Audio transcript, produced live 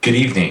Good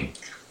evening.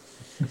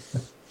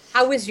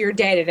 How was your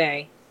day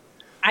today?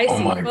 I Oh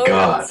see my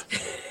God.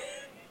 photos.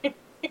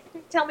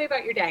 Tell me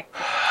about your day.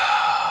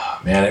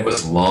 Man, it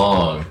was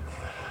long.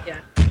 Yeah.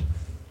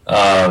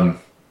 Um,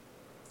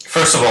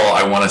 First of all,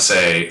 I want to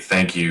say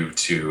thank you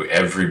to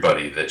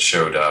everybody that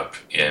showed up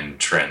in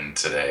Trenton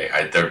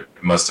today. There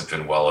must have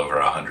been well over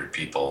 100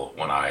 people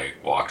when I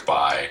walked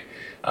by,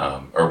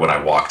 or when I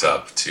walked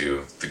up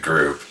to the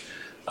group.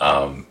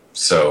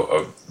 So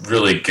a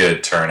really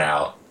good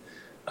turnout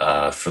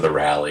for the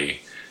rally.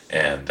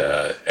 And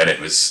it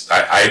was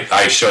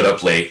I showed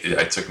up late.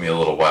 It took me a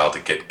little while to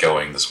get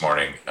going this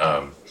morning,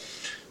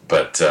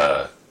 but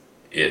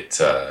it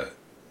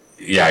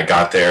yeah, I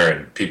got there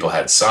and people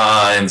had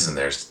signs and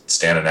they're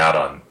standing out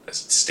on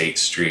State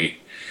Street,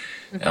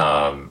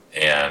 Hmm.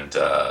 and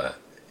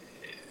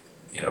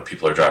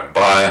people are driving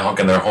by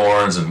honking their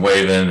horns and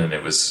waving, and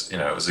it was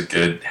a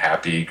good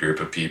happy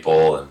group of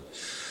people, and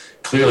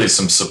clearly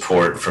some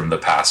support from the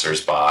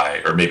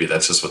passersby, or maybe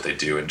that's just what they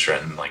do in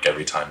Trenton. Like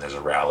every time there's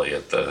a rally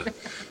at the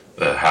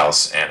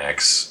House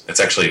Annex, it's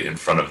actually in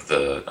front of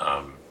the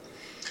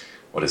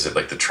what is it,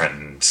 like the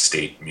Trenton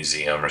State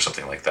Museum or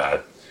something like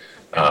that.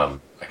 Okay.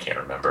 I can't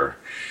remember,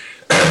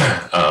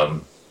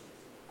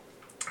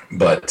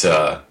 but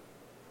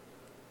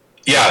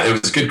yeah,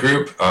 it was a good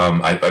group.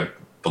 I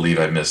believe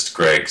I missed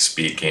Greg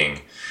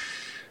speaking,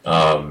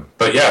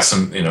 but yeah,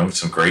 some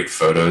great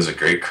photos, a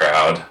great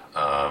crowd.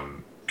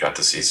 Got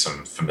to see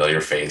some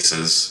familiar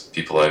faces,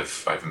 people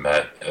I've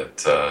met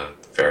at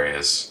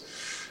various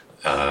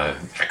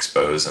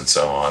expos and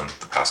so on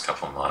the past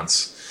couple of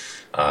months.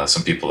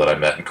 Some people that I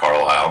met in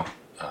Carlisle,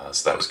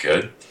 so that was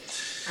good.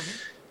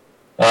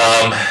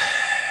 Uh-huh. Um,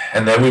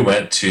 and then we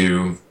went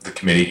to the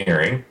committee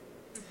hearing.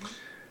 Hmm.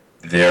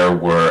 There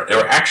were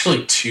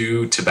actually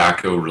two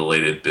tobacco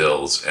related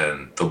bills,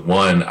 and the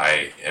one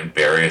I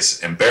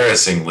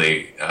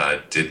embarrassingly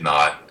did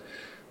not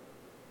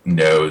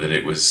know that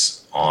it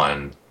was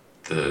on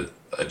the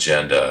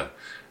agenda.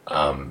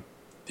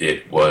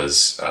 It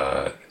was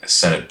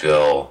Senate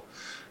Bill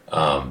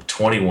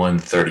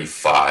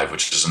 2135,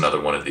 which is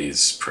another one of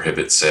these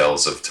prohibit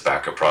sales of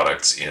tobacco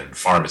products in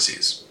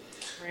pharmacies.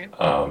 Right.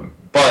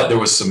 But there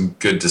was some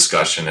good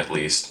discussion, at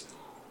least.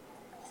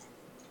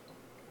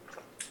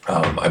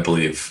 I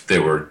believe they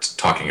were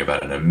talking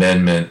about an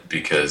amendment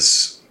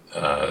because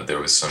there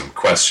was some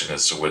question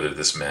as to whether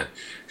this meant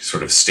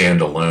sort of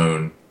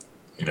standalone,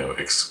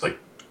 like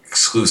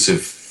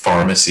exclusive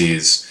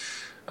pharmacies,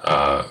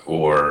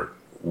 or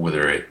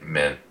whether it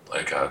meant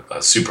like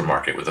a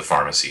supermarket with a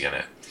pharmacy in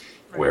it,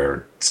 Right.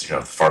 where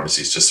the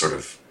pharmacy is just sort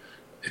of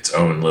its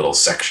own little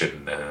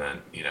section,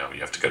 and you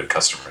have to go to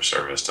customer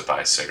service to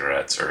buy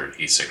cigarettes or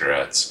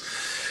e-cigarettes.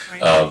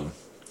 Right. Um,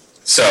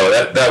 so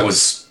that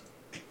was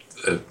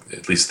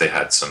at least they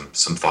had some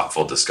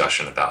thoughtful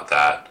discussion about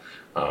that.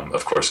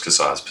 Of course,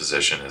 Kasa's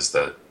position is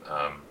that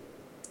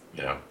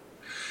you know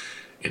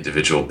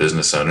individual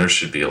business owners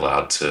should be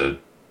allowed to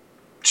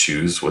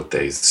choose what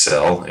they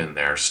sell in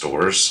their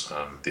stores.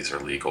 These are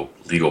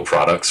legal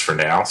products for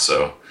now,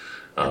 so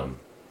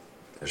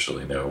there's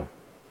really no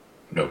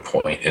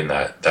point in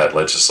that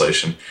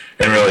legislation.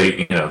 And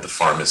really, the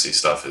pharmacy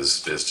stuff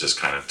is just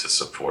kind of to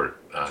support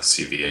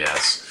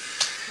CVS.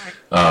 Right.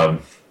 Um,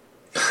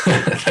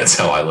 that's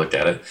how I look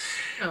at it.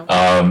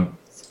 Oh.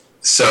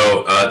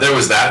 So there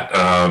was that.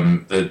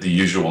 The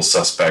usual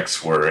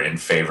suspects were in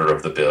favor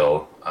of the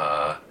bill.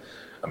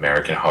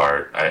 American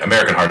Heart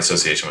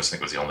Association I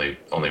think was the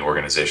only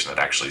organization that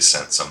actually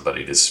sent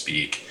somebody to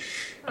speak,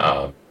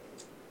 Oh. um,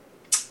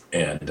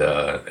 and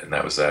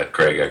that was that.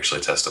 Greg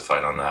actually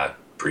testified on that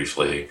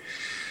briefly,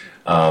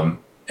 and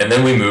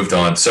then we moved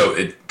on. So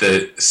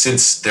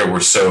since there were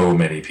so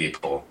many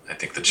people, I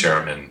think the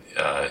chairman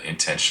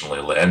intentionally,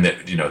 and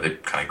they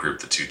kind of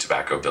grouped the two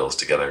tobacco bills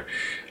together.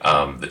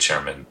 The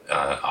chairman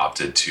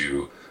opted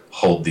to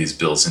hold these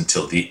bills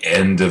until the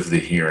end of the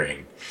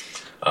hearing,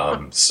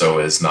 so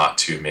as not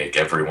to make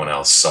everyone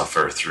else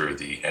suffer through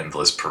the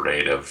endless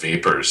parade of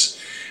vapors,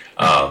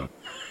 um,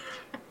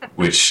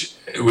 which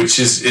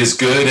is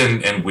good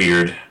and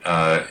weird,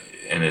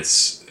 and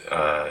it's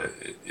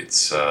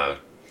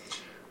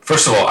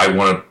first of all, I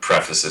want to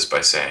preface this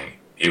by saying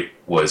it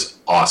was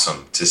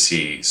awesome to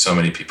see so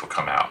many people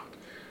come out.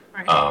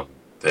 Right.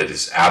 That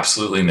is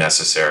absolutely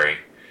necessary.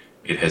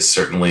 It has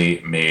certainly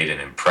made an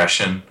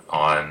impression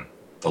on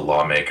the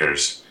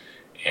lawmakers,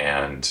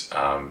 and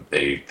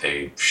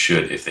they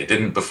should, if they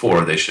didn't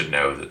before, they should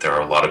know that there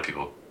are a lot of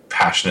people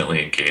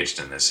passionately engaged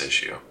in this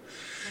issue.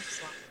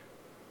 Excellent.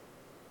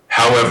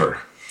 However,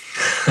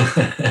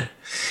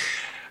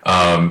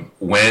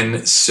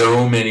 when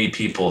so many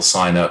people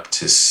sign up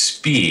to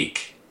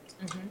speak,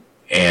 Hmm.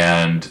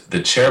 and the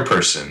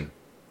chairperson,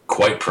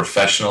 quite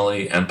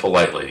professionally and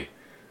politely,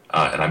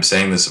 and I'm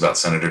saying this about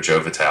Senator Joe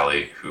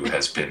Vitale, who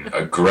has been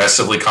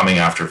aggressively coming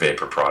after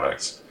vapor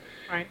products,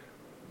 Right.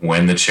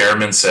 when the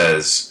chairman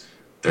says,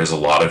 there's a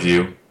lot of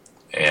you,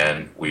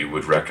 and we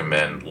would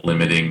recommend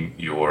limiting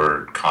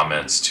your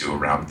comments to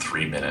around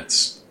 3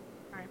 minutes.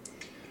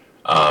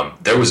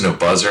 Right. There was no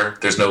buzzer.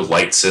 There's no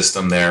light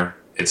system there.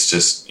 It's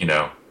just,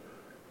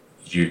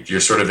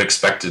 you're sort of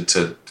expected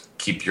to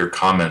keep your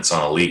comments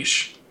on a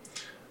leash.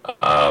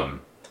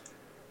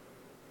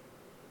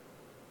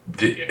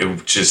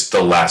 Just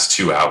the last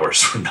 2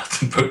 hours were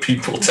nothing but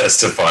people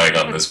testifying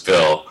on this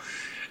bill.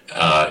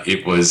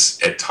 It was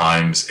at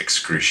times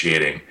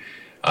excruciating.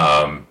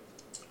 There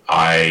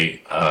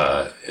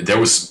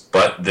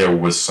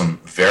was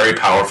some very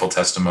powerful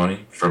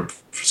testimony from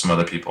some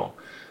other people.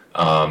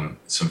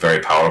 Some very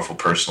powerful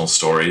personal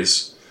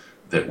stories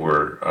that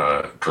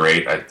were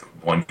great.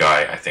 One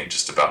guy, I think,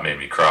 just about made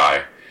me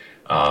cry,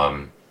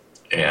 and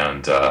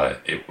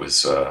it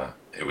was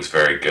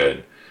very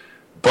good.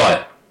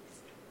 But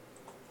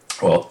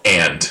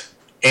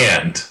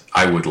and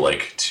I would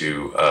like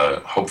to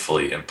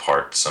hopefully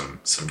impart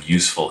some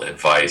useful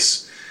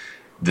advice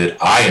that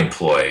I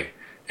employ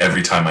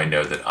every time I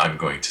know that I'm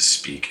going to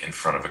speak in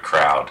front of a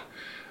crowd,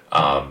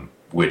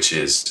 which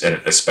is,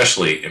 and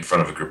especially in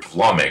front of a group of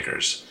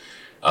lawmakers.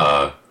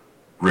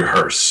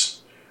 Rehearse.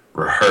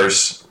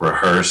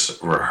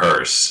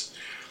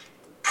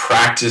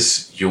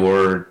 Practice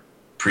your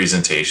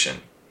presentation.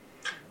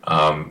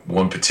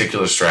 One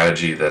particular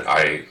strategy that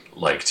I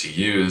like to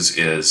use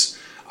is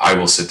I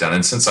will sit down,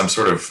 and since I'm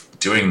sort of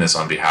doing this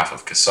on behalf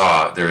of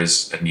CASA, there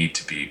is a need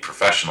to be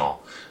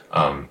professional.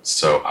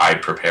 So I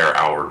prepare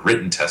our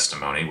written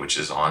testimony, which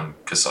is on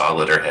CASA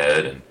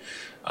letterhead,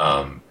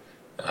 and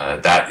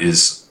that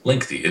is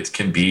lengthy. It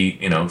can be,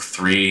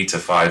 3 to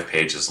 5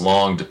 pages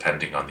long,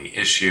 depending on the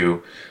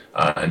issue,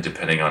 and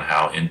depending on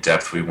how in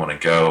depth we want to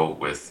go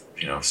with,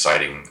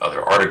 citing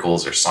other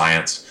articles or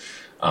science.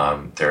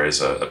 There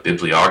is a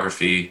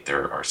bibliography.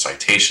 There are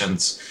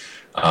citations.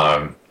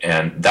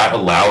 And that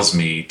allows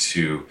me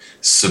to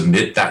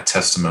submit that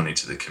testimony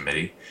to the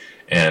committee.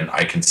 And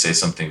I can say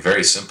something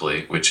very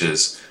simply, which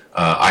is,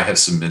 I have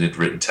submitted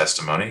written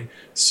testimony,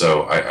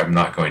 so I'm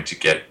not going to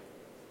get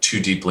too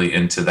deeply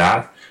into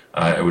that.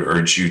 I would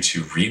urge you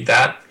to read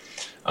that,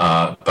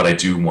 but I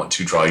do want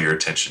to draw your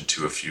attention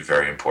to a few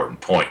very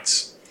important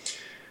points.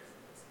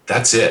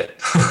 That's it.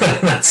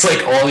 That's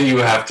like all you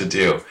have to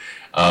do.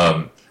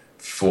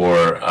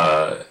 For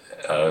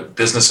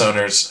business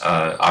owners,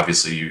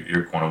 obviously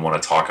you're going to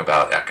want to talk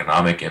about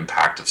economic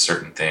impact of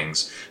certain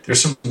things.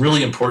 There's some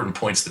really important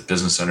points that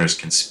business owners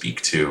can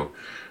speak to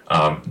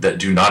that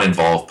do not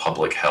involve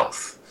public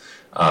health.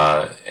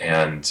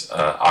 And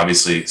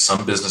obviously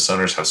some business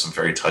owners have some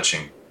very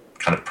touching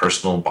kind of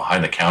personal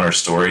behind-the-counter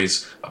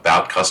stories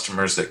about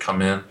customers that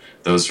come in.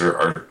 Those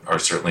are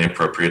certainly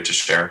appropriate to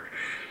share.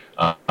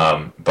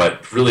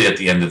 But really at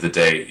the end of the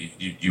day,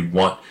 you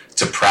want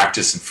to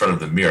practice in front of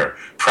the mirror.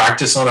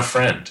 Practice on a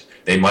friend.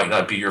 They might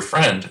not be your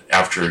friend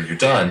after you're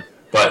done,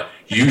 but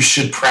you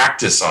should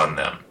practice on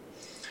them.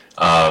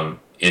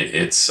 It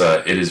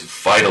is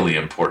vitally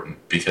important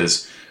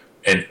because,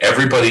 and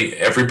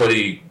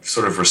everybody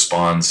sort of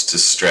responds to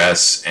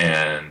stress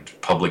and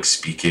public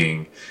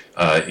speaking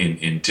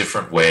in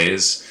different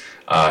ways.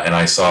 And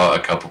I saw a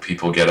couple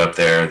people get up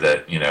there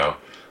that,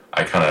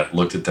 I kind of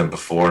looked at them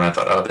before and I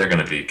thought, oh, they're going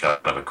to be kind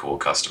of a cool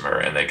customer.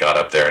 And they got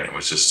up there and it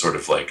was just sort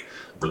of like,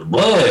 there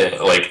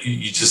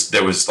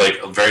was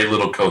like very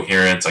little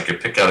coherence. I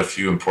could pick out a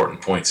few important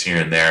points here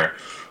and there,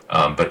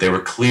 but they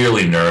were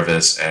clearly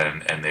nervous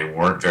and they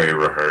weren't very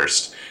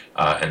rehearsed,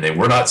 and they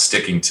were not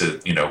sticking to,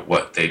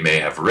 what they may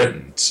have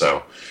written.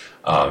 So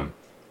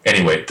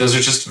anyway, those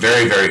are just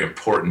very, very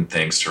important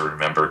things to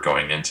remember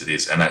going into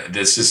these. And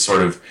this is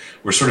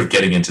we're sort of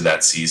getting into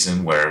that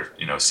season where,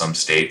 some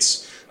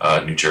states,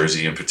 New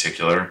Jersey in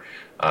particular,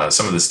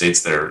 some of the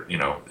states that are,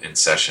 in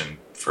session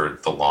for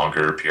the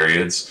longer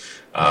periods,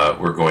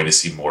 we're going to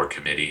see more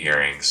committee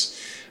hearings.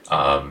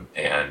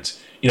 And,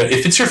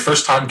 if it's your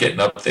first time getting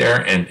up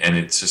there and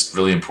it's just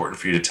really important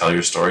for you to tell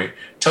your story,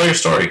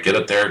 get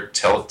up there,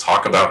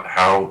 talk about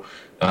how,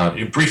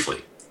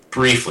 briefly,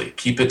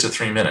 keep it to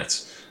 3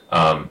 minutes.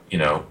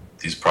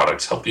 These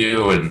products help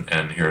you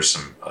and here's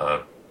some,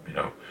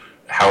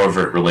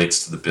 however it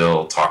relates to the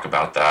bill, talk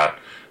about that.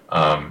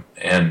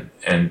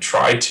 And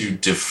try to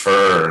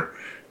defer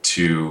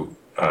to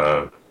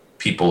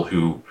people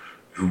who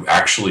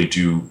actually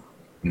do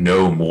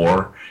know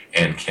more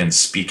and can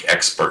speak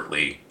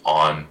expertly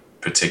on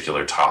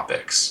particular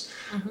topics.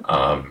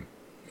 Mm-hmm.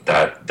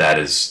 That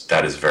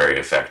is very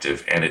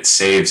effective, and it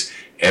saves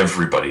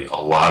everybody a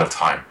lot of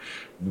time.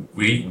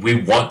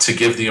 We want to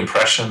give the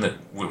impression that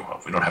we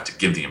don't have to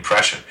give the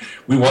impression.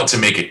 We want to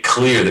make it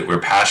clear that we're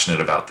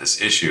passionate about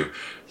this issue,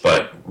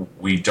 but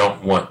we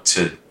don't want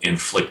to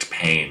inflict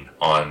pain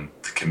on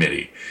the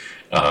committee.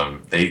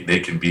 They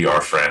can be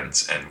our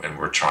friends, and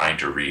we're trying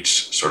to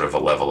reach sort of a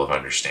level of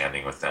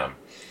understanding with them.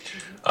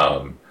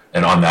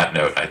 And on that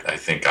note, I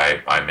think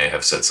I may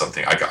have said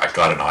something. I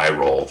got an eye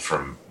roll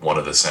from one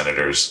of the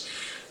senators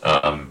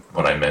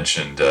when I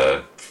mentioned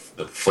the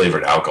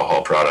flavored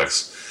alcohol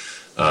products.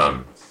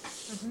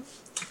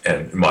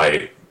 And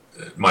my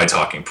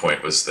talking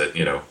point was that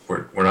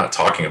we're not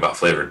talking about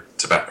flavored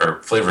tobacco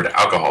or flavored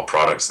alcohol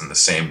products in the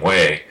same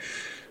way,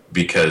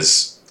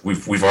 because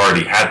we've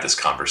already had this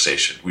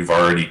conversation. We've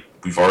already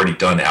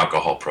done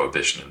alcohol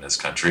prohibition in this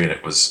country, and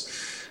it was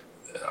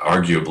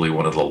arguably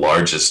one of the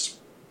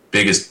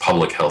biggest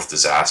public health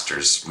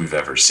disasters we've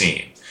ever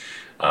seen.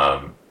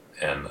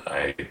 And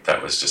that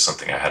was just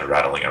something I had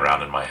rattling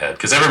around in my head,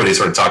 because everybody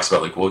sort of talks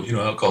about like, well,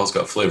 alcohol's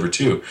got flavor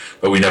too,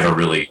 but we never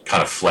really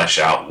kind of flesh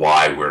out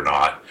why we're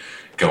not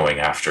going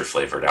after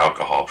flavored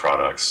alcohol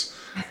products.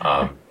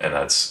 And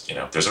that's,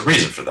 there's a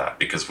reason for that,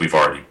 because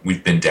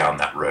we've been down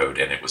that road,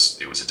 and it was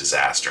a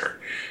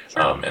disaster.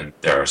 Sure. And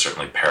there are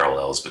certainly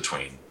parallels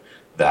between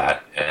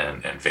that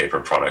and vapor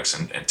products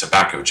and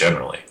tobacco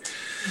generally.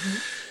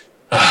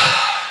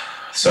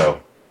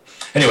 So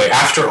anyway,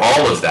 after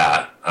all of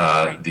that,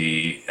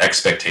 the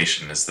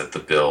expectation is that the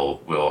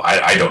bill will,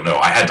 I don't know,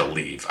 I had to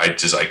leave. I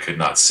could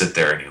not sit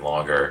there any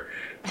longer.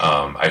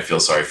 I feel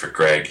sorry for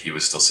Greg. He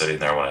was still sitting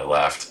there when I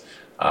left.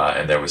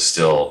 And there was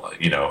still,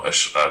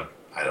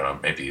 I don't know,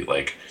 maybe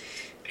like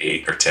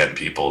 8 or 10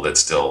 people that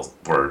still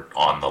were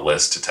on the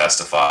list to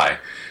testify.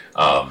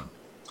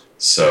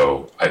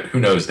 So who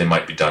knows, they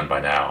might be done by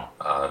now.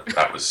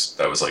 That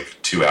was like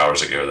 2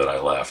 hours ago that I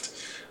left.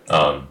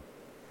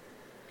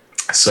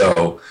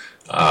 So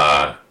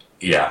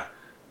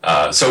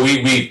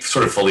we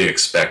sort of fully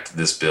expect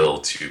this bill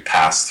to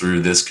pass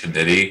through this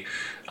committee.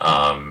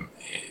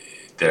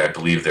 I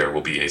believe there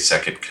will be a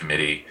second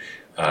committee,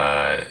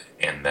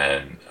 and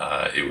then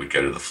it would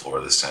go to the floor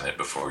of the Senate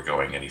before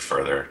going any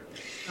further.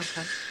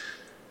 Okay.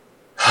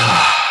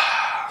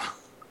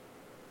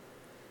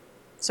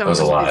 That was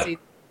a lot.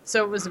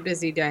 So it was a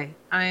busy day.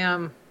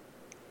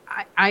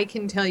 I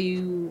can tell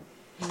you,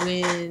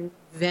 when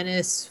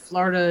Venice,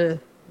 Florida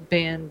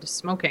banned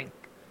smoking,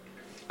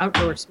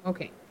 outdoor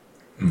smoking,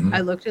 Mm-hmm.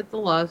 I looked at the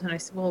laws and I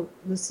said, well,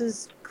 this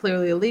is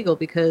clearly illegal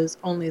because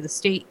only the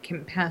state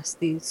can pass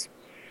this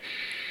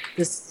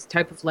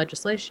type of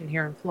legislation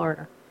here in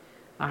Florida.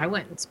 I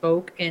went and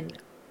spoke, and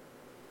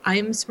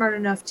I'm smart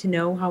enough to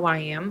know how I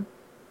am.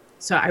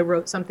 So I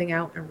wrote something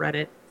out and read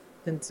it,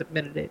 then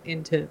submitted it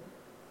into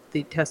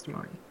the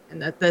testimony.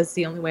 And that's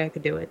the only way I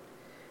could do it.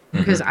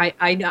 Because I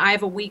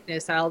have a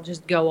weakness. I'll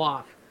just go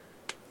off.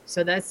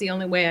 So that's the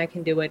only way I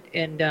can do it.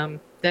 And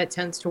that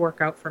tends to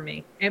work out for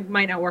me. It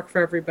might not work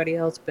for everybody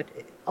else, but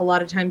a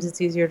lot of times it's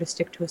easier to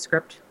stick to a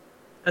script,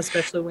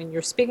 especially when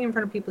you're speaking in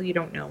front of people you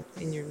don't know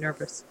and you're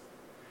nervous.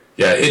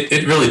 Yeah,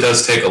 it really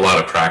does take a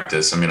lot of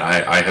practice. I mean,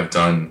 I have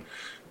done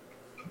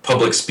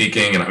public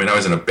speaking, and I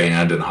was in a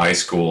band in high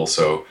school,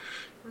 so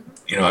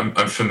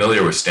I'm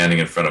familiar with standing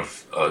in front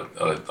of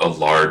a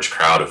large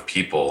crowd of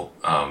people.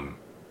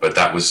 But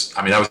I was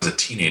a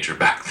teenager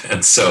back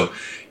then, so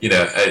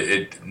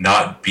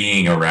not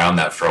being around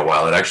that for a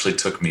while,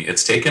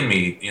 it's taken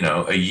me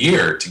a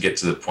year to get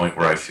to the point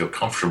where I feel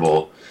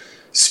comfortable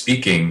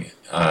speaking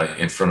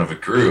in front of a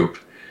group.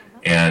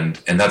 And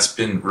that's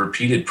been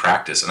repeated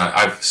practice. And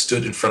I've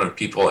stood in front of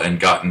people and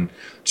gotten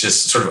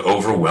just sort of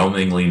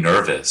overwhelmingly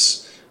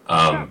nervous.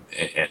 And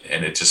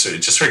it just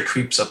sort of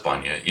creeps up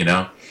on you,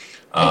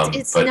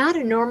 It's not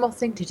a normal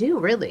thing to do,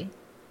 really.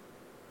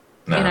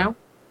 No.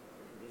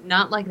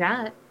 Not like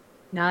that.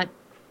 Not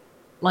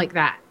like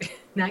that.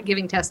 Not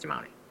giving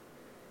testimony.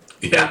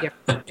 Yeah.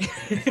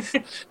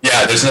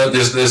 Yeah,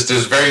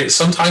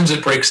 sometimes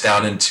it breaks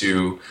down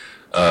into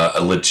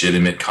a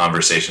legitimate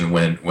conversation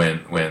when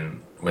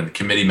the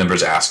committee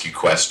members ask you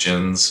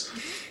questions.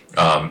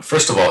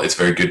 First of all, it's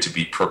very good to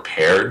be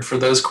prepared for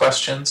those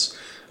questions.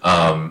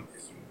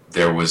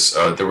 There were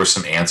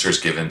some answers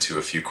given to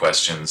a few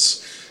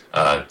questions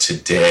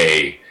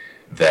today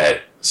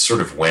that sort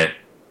of went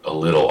a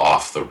little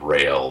off the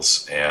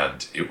rails,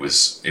 and it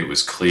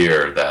was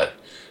clear that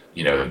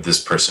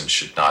this person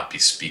should not be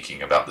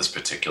speaking about this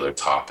particular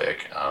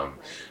topic.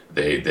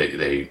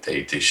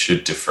 They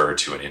should defer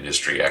to an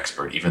industry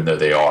expert, even though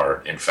they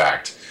are in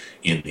fact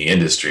in the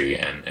industry,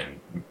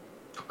 and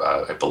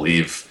I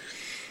believe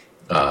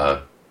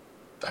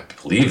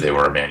they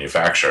were a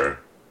manufacturer.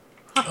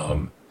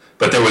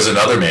 But there was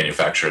another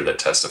manufacturer that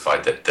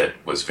testified that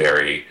was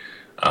very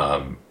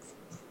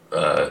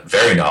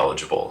very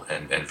knowledgeable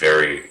and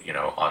very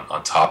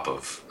on top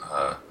of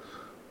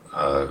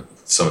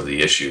some of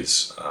the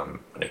issues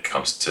when it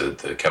comes to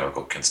the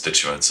chemical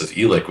constituents of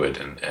e-liquid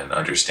and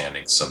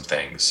understanding some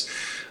things.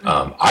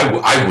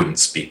 I wouldn't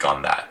speak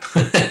on that.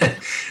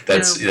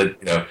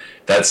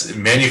 That's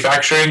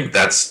manufacturing.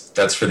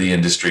 That's for the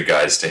industry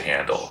guys to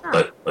handle.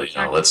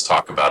 Sure. Let's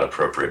talk about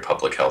appropriate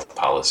public health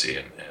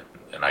policy,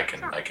 and I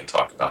can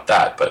talk about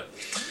that. But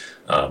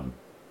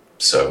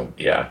so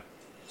yeah.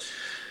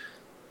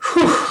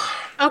 Whew.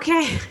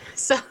 Okay,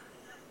 so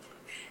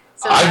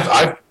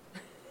I've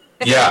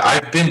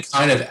been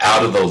kind of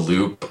out of the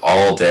loop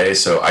all day,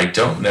 so I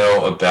don't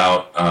know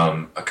about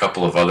a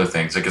couple of other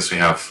things. I guess we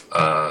have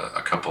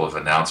a couple of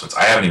announcements.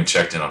 I haven't even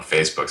checked in on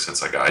Facebook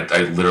since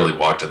I literally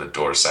walked in the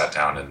door, sat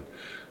down,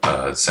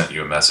 and sent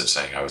you a message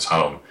saying I was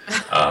home.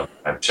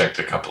 I've checked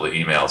a couple of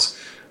emails,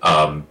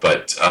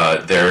 but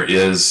there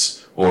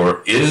is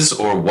or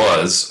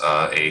was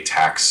a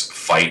tax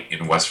fight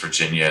in West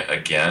Virginia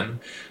again.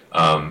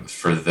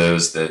 For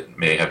those that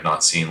may have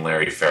not seen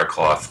Larry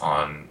Faircloth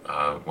on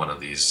one of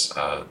these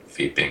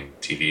vaping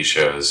TV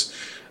shows,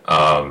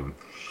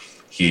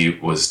 he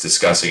was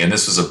discussing, and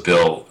this was a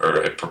bill or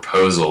a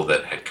proposal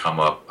that had come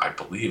up, I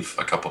believe,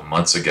 a couple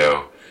months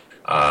ago,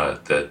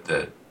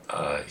 that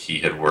he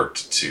had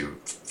worked to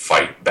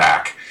fight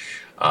back,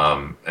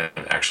 and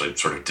actually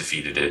sort of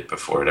defeated it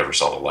before it ever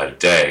saw the light of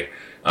day.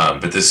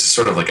 But this is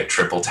sort of like a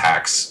triple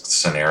tax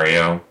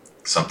scenario,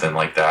 something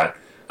like that.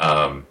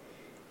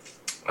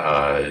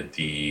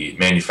 The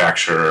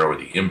manufacturer or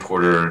the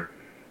importer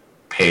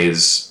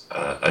pays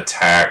a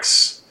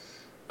tax.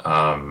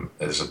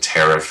 There's a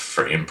tariff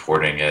for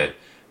importing it,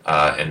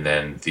 and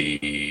then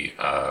the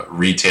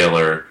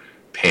retailer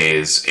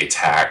pays a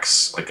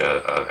tax, like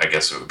I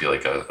guess it would be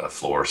like a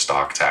floor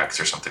stock tax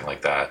or something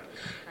like that.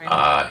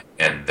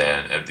 And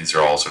then these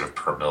are all sort of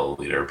per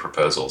milliliter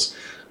proposals.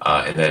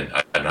 And then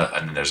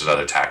there's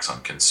another tax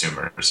on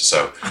consumers.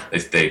 So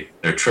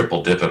they're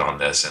triple dipping on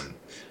this. And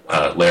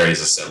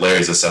Larry's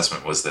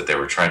assessment was that they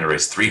were trying to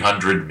raise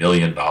 $300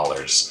 million,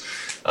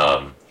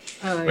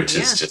 which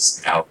is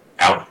just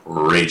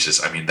outrageous.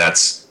 I mean,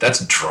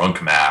 that's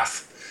drunk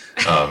math.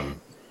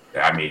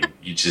 I mean,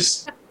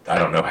 I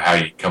don't know how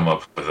you come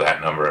up with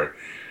that number.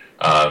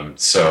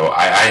 So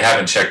I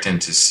haven't checked in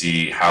to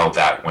see how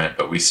that went,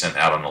 but we sent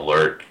out an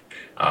alert,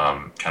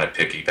 kind of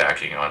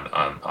piggybacking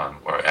on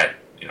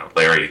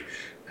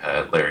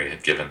Larry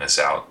had given this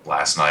out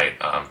last night,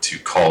 to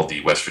call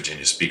the West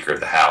Virginia Speaker of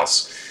the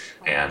House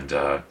and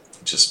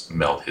just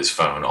melt his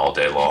phone all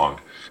day long.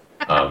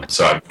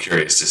 So I'm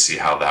curious to see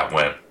how that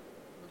went.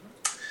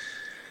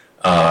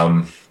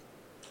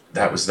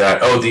 That was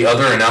that. Oh, the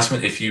other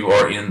announcement, if you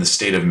are in the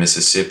state of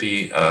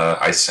Mississippi,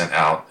 I sent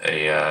out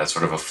a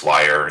sort of a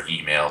flyer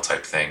email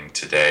type thing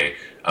today.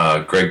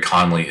 Greg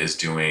Conley is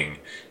doing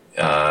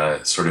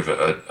sort of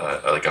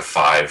like a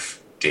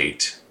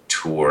 5-date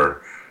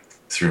tour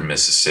through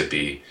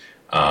Mississippi.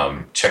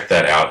 Check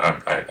that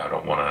out. I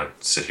don't want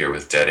to sit here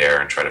with dead air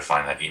and try to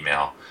find that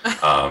email,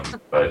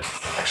 but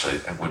actually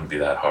it wouldn't be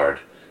that hard.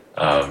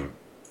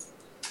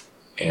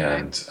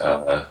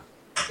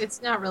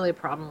 It's not really a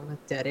problem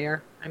with dead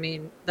air. I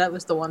mean, that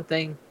was the one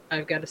thing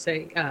I've got to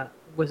say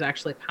was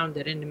actually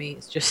pounded into me.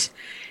 It's just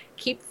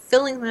keep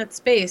filling that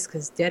space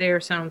because dead air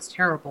sounds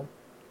terrible.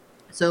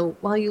 So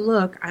while you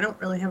look, I don't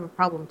really have a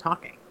problem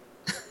talking.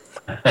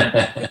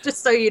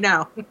 Just so you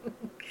know.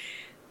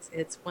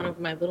 It's one of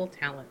my little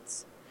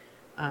talents.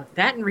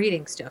 That and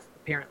reading stuff,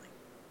 apparently.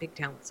 Big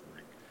talents of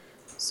mine.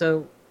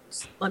 So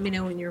let me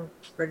know when you're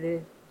ready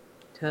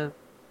to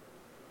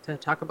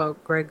talk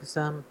about Greg's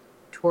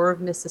tour of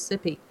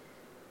Mississippi.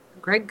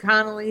 Greg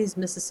Connolly's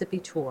Mississippi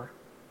tour.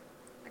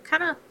 That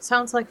kind of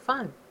sounds like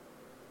fun.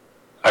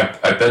 I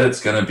bet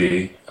it's going to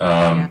be.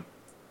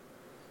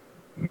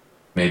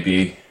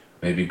 Maybe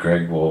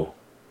Greg will.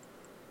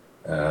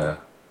 Here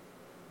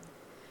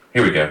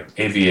we go.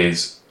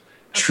 AVA's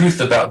Truth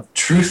About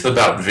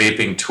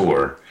Vaping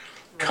tour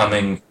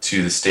coming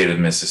to the state of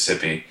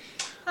Mississippi.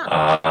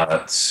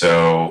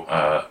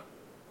 So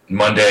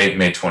Monday,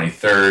 May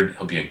 23rd,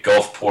 he'll be in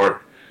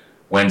Gulfport.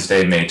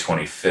 Wednesday, May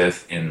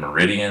 25th in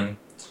Meridian.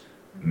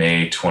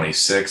 May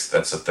 26th,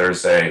 that's a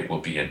Thursday, will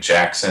be in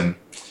Jackson.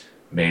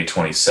 May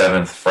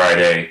 27th,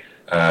 Friday,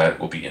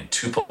 will be in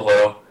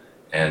Tupelo.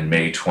 And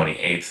May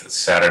 28th,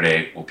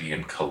 Saturday, will be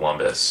in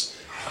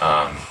Columbus.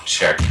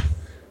 Check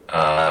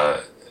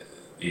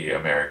the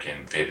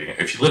American Vaping.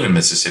 If you live in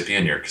Mississippi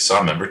and you're a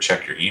CASA member,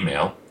 check your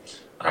email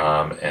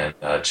and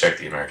check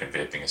the American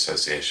Vaping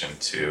Association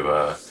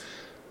to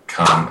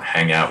come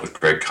hang out with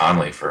Greg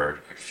Conley for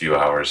a few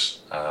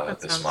hours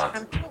this month.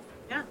 Kind of cool.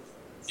 Yeah.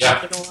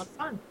 Yeah. It's a lot of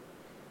fun.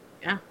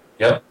 Yeah.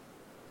 Yep.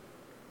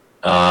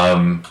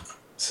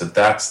 So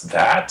that's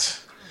that.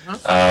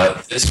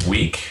 This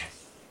week,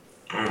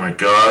 oh my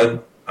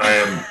God, I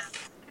am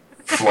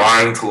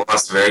flying to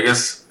Las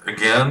Vegas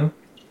again.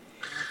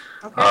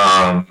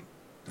 Okay.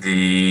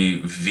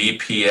 The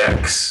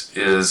VPX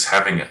is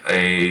having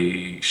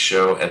a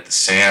show at the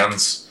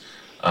Sands.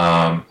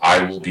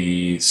 I will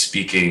be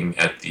speaking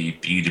at the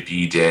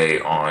B2B day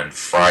on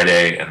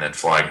Friday and then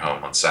flying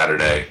home on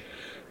Saturday,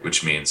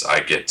 which means I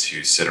get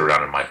to sit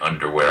around in my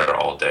underwear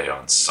all day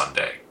on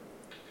Sunday.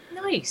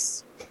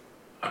 Nice.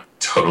 I'm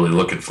totally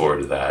looking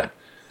forward to that.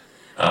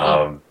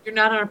 You're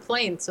not on a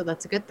plane, so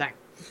that's a good thing.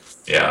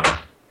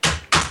 Yeah.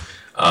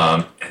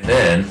 And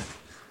then,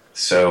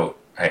 so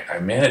I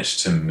managed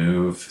to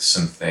move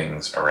some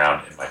things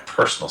around in my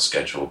personal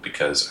schedule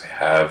because I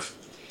have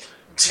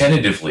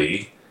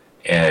tentatively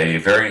a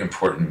very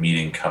important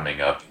meeting coming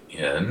up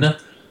in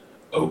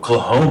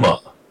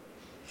Oklahoma.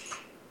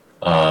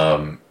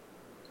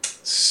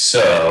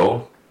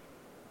 So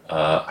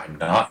I'm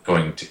not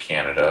going to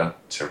Canada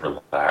to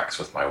relax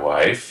with my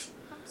wife.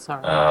 I'm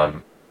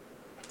sorry.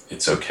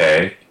 It's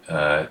okay.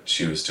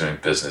 She was doing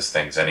business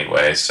things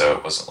anyway, so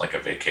it wasn't like a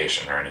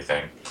vacation or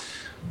anything.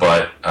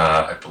 But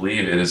I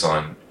believe it is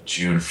on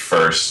June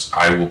 1st.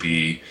 I will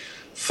be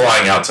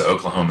flying out to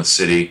Oklahoma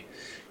City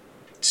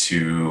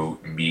to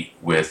meet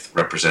with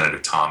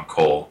Representative Tom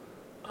Cole,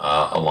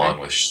 along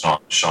with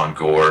Sean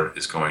Gore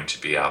is going to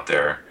be out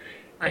there.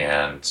 Right.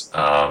 And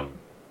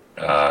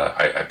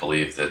I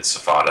believe that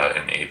SFATA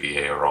and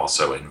ABA are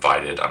also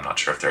invited. I'm not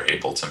sure if they're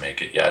able to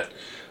make it yet,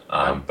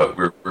 but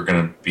we're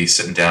going to be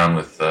sitting down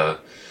with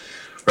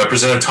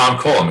Representative Tom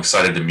Cole. I'm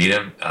excited to meet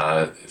him.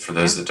 For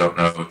those that don't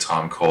know,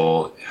 Tom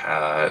Cole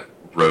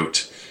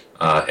wrote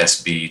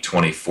SB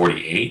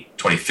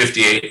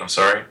 2058, I'm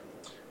sorry,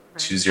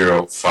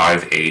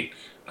 2058,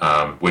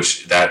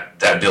 which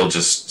that bill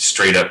just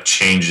straight up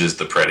changes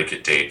the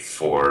predicate date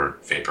for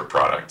vapor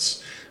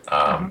products.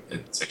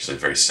 It's actually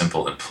very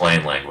simple in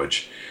plain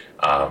language.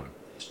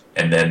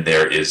 And then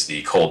there is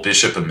the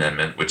Cole-Bishop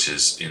Amendment, which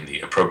is in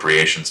the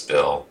appropriations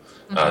bill,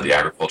 the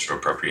agricultural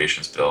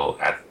appropriations bill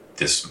at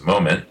this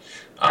moment,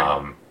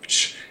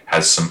 which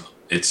has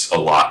it's a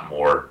lot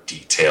more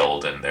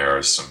detailed and there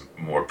are some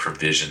more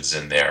provisions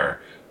in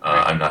there.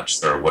 I'm not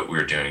sure what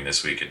we're doing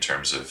this week in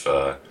terms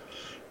of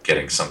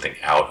getting something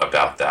out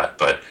about that,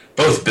 but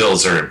both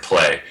bills are in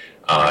play,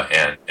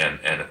 and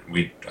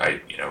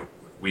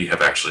we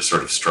have actually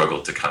sort of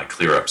struggled to kind of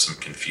clear up some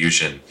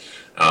confusion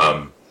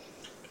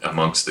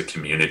amongst the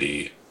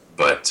community.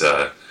 But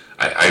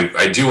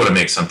I do want to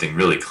make something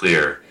really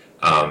clear.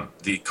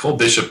 The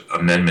Cole-Bishop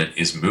Amendment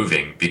is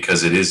moving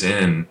because it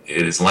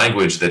is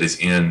language that is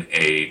in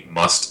a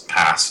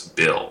must-pass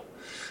bill.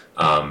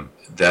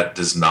 That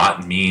does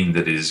not mean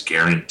that it is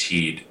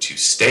guaranteed to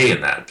stay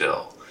in that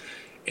bill.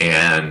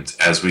 And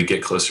as we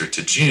get closer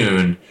to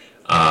June,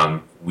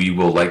 we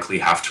will likely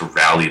have to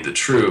rally the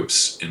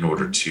troops in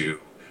order to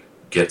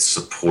get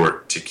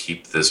support to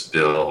keep this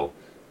bill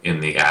in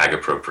the ag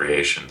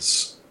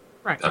appropriations.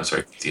 Right. I'm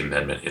sorry, the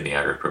amendment in the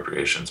ag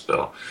appropriations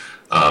bill.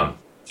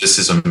 This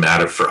is a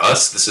matter for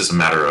us. This is a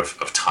matter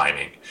of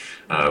timing.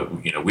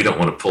 We don't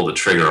want to pull the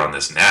trigger on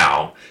this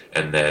now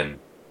and then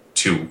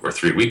 2 or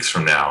 3 weeks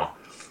from now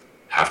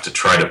have to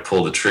try to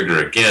pull the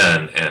trigger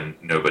again and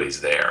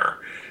nobody's there.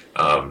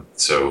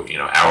 So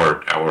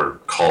our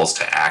calls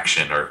to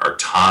action are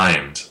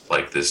timed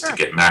like this to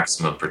get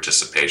maximum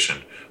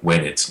participation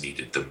when it's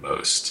needed the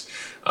most.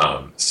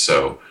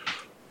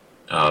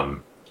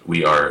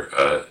 We are,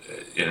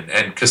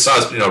 and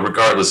CASA's,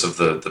 regardless of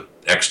the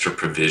extra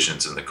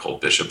provisions in the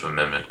Cole-Bishop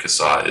Amendment,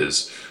 CASA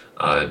is,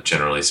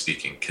 generally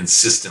speaking,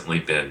 consistently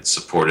been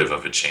supportive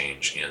of a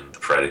change in the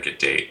predicate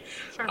date.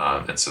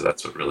 And so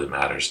that's what really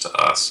matters to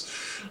us.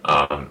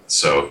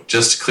 So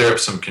just to clear up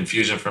some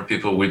confusion from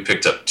people, we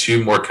picked up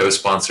 2 more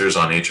co-sponsors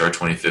on HR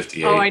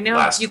 2058. Oh, I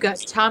know. You got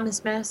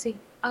Thomas Massey.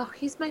 Oh,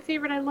 he's my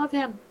favorite. I love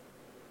him.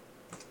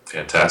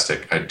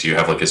 Fantastic. Do you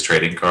have like his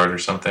trading card or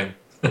something?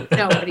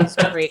 No, but he's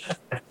great.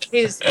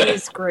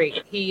 He's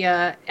great. He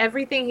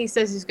everything he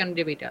says he's going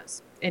to do, he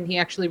does, and he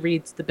actually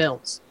reads the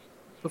bills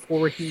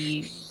before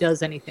he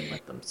does anything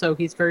with them. So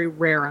he's very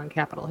rare on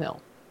Capitol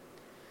Hill.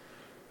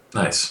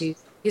 Nice.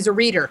 He's a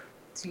reader.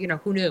 So,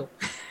 who knew?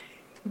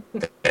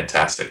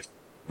 Fantastic.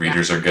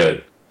 Readers are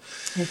good.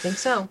 I think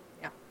so.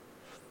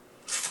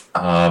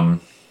 Yeah.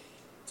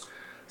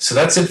 So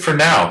that's it for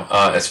now.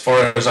 As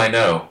far as I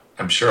know,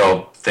 I'm sure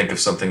I'll think of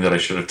something that I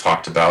should have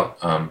talked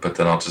about, but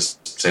then I'll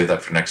just save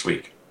that for next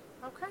week.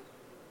 Okay.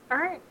 All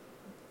right.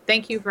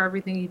 Thank you for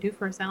everything you do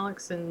for us,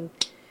 Alex, and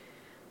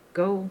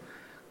go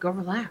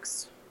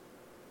relax.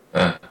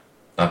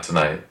 Not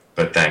tonight,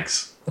 but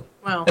thanks.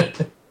 Well,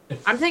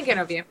 I'm thinking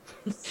of you.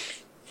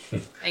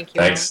 Thank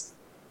you. Thanks.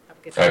 Alex. Have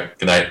a good night. All right,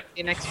 good night. See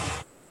you next week.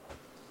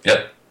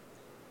 Yep.